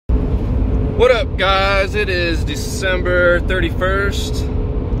What up, guys? It is December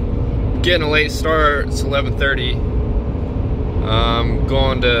 31st. Getting a late start. It's 11:30. I'm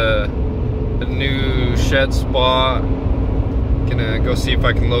going to a new shed spot. Gonna go see if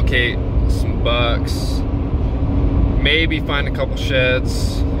I can locate some bucks. Maybe find a couple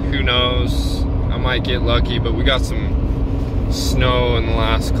sheds. Who knows? I might get lucky, but we got some snow in the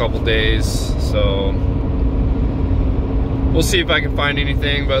last couple days, so we'll see if I can find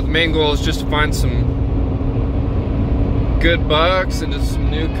anything. But the main goal is just to find some good bucks into some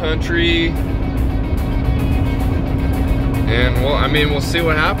new country, and we'll see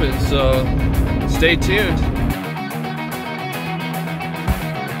what happens, so stay tuned.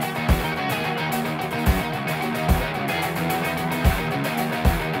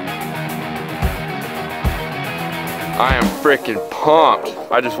 I am freaking pumped.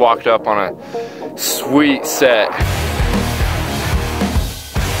 I just walked up on a sweet set.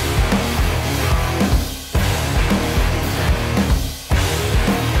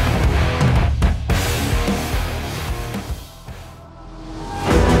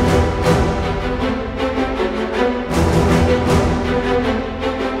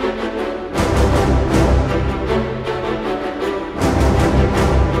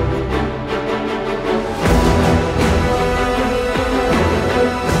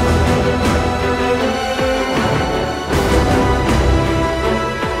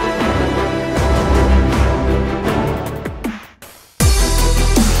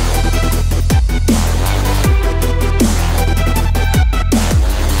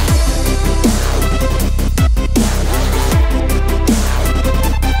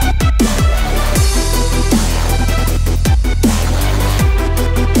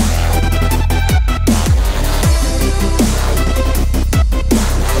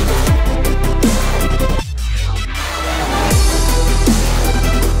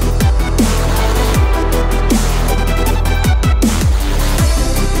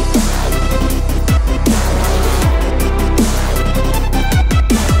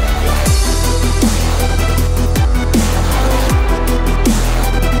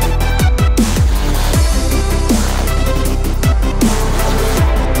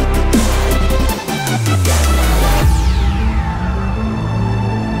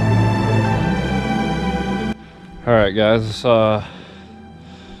 Alright guys, I saw a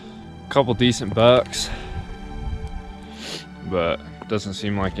couple decent bucks, but it doesn't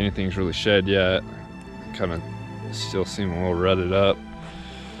seem like anything's really shed yet. Kind of still seem a little rutted up.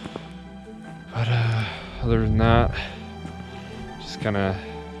 But other than that, just kind of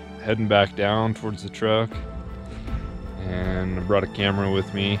heading back down towards the truck. And I brought a camera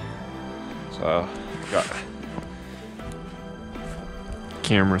with me, so I got the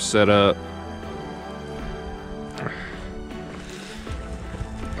camera set up.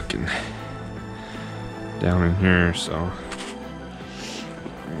 Looking down in here, so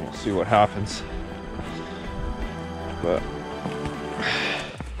we'll see what happens. But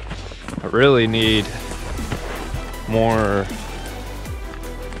I really need more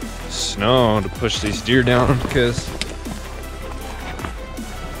snow to push these deer down, because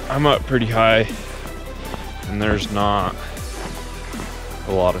I'm up pretty high and there's not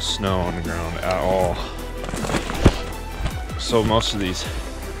a lot of snow on the ground at all. So most of these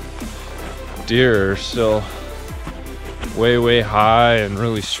deer are still way high and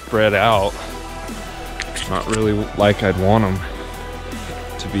really spread out. Not really like I'd want them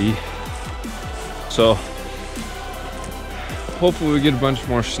to be. So hopefully we get a bunch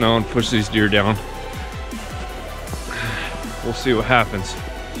more snow and push these deer down. We'll see what happens.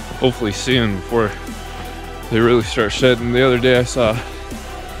 Hopefully soon, before they really start shedding. The other day I saw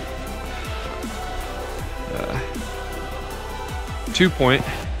 2-point.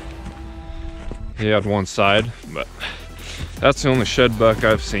 He had one side, but that's the only shed buck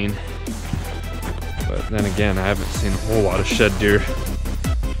I've seen. But then again, I haven't seen a whole lot of shed deer.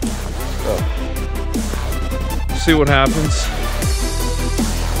 So, we'll see what happens.